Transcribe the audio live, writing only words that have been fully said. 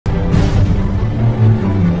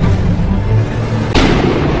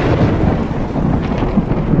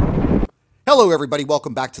Hello everybody,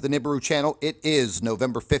 welcome back to the Nibiru channel. It is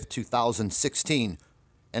November 5th, 2016,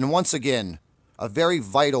 and once again, a very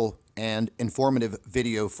vital and informative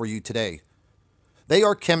video for you today. They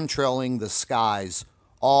are chemtrailing the skies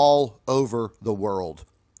all over the world,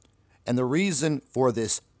 and the reason for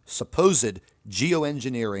this supposed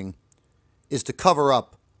geoengineering is to cover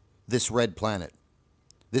up this red planet.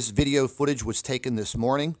 This video footage was taken this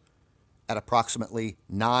morning at approximately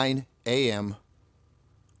 9 a.m.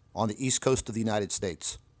 on the east coast of the United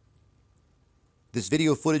States. This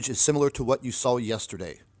video footage is similar to what you saw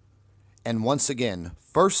yesterday. And once again,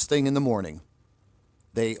 first thing in the morning,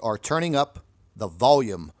 they are turning up the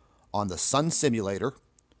volume on the sun simulator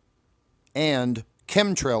and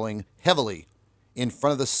chemtrailing heavily in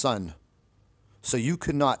front of the sun so you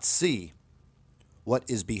cannot see what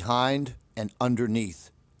is behind and underneath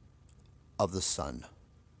of the sun.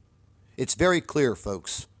 It's very clear,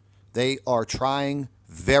 folks. They are trying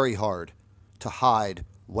very hard to hide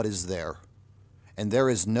what is there. And there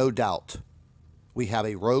is no doubt we have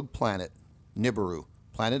a rogue planet, Nibiru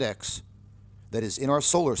Planet X, that is in our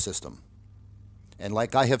solar system. And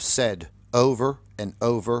like I have said over and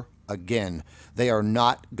over again, they are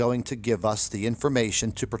not going to give us the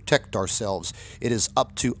information to protect ourselves. It is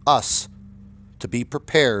up to us to be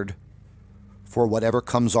prepared for whatever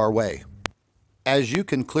comes our way. As you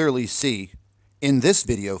can clearly see in this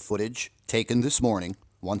video footage taken this morning,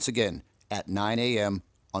 once again at 9 a.m.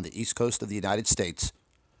 on the east coast of the United States,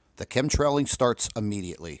 the chemtrailing starts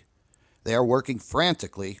immediately. They are working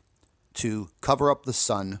frantically to cover up the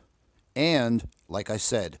sun, and, like I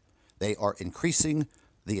said, they are increasing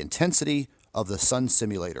the intensity of the sun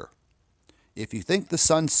simulator. If you think the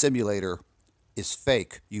sun simulator is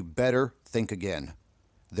fake, you better think again.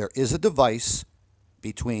 There is a device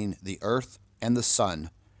between the Earth and the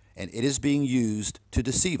sun, and it is being used to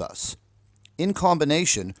deceive us. In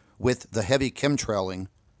combination with the heavy chemtrailing,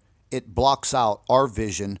 it blocks out our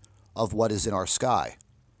vision of what is in our sky.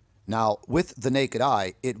 Now, with the naked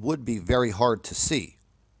eye, it would be very hard to see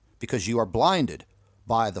because you are blinded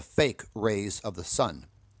by the fake rays of the sun.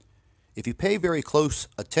 If you pay very close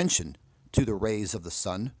attention to the rays of the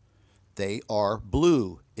sun, they are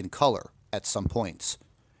blue in color at some points.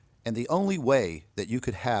 And the only way that you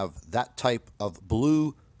could have that type of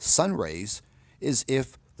blue sun rays is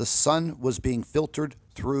if the sun was being filtered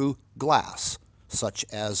through glass, such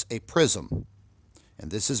as a prism. And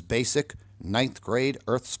this is basic 9th grade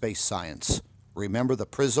Earth space science. Remember the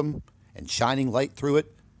prism and shining light through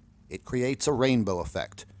it? It creates a rainbow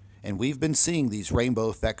effect. And we've been seeing these rainbow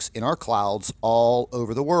effects in our clouds all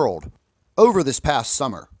over the world. Over this past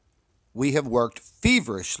summer, we have worked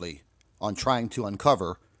feverishly on trying to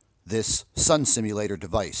uncover this sun simulator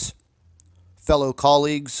device. Fellow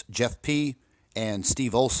colleagues Jeff P. and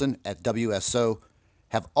Steve Olson at WSO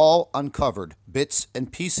have all uncovered bits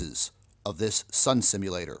and pieces of this sun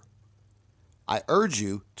simulator. I urge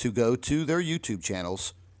you to go to their YouTube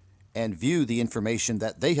channels and view the information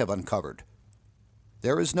that they have uncovered.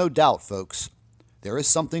 There is no doubt, folks, there is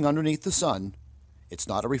something underneath the sun. It's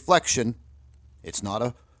not a reflection. It's not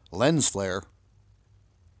a lens flare.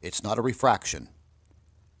 It's not a refraction.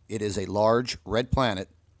 It is a large red planet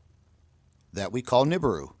that we call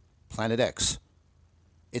Nibiru Planet X.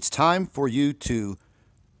 It's time for you to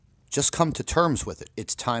just come to terms with it.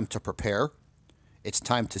 It's time to prepare. It's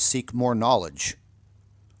time to seek more knowledge.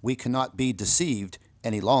 We cannot be deceived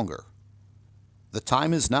any longer. The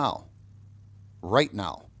time is now, right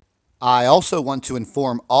now. I also want to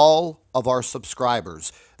inform all of our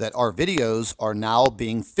subscribers that our videos are now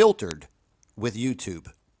being filtered with YouTube.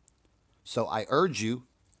 So I urge you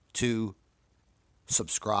to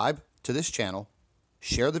subscribe to this channel,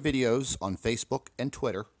 share the videos on Facebook and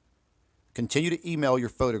Twitter, continue to email your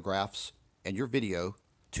photographs and your video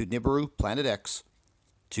to Nibiru Planet X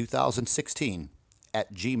 2016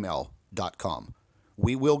 at gmail.com.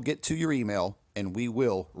 We will get to your email and we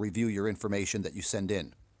will review your information that you send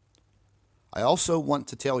in. I also want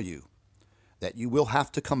to tell you that you will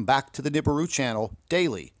have to come back to the Nibiru channel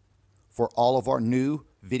daily for all of our new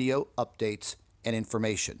video updates and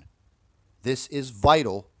information. This is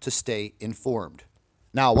vital to stay informed.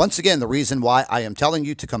 Now, once again, the reason why I am telling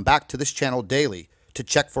you to come back to this channel daily to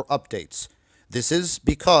check for updates. This is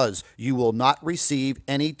because you will not receive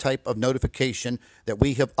any type of notification that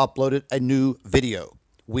we have uploaded a new video.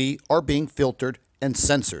 We are being filtered and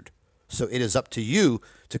censored. So it is up to you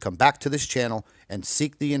to come back to this channel and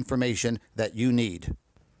seek the information that you need.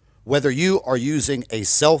 Whether you are using a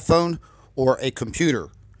cell phone or a computer,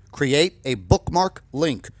 create a bookmark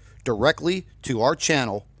link directly to our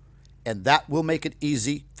channel, and that will make it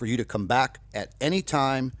easy for you to come back at any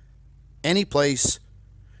time, any place,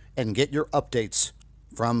 and get your updates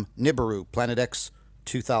from Nibiru Planet X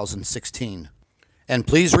 2016. And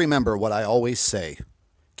please remember what I always say,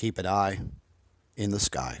 keep an eye in the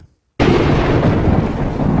sky.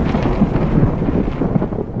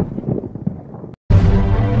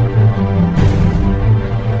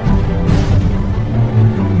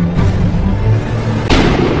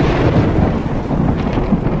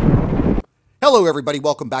 Hello everybody,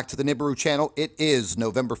 welcome back to the Nibiru channel. It is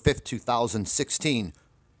November 5th, 2016.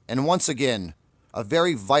 And once again, a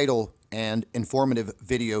very vital and informative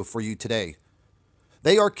video for you today.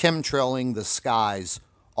 They are chemtrailing the skies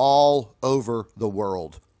all over the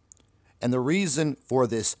world. And the reason for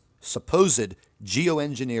this supposed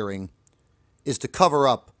geoengineering is to cover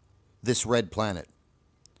up this red planet.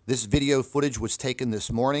 This video footage was taken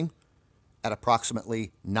this morning at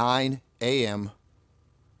approximately 9 a.m.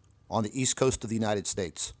 on the east coast of the United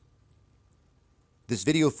States. This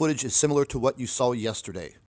video footage is similar to what you saw yesterday.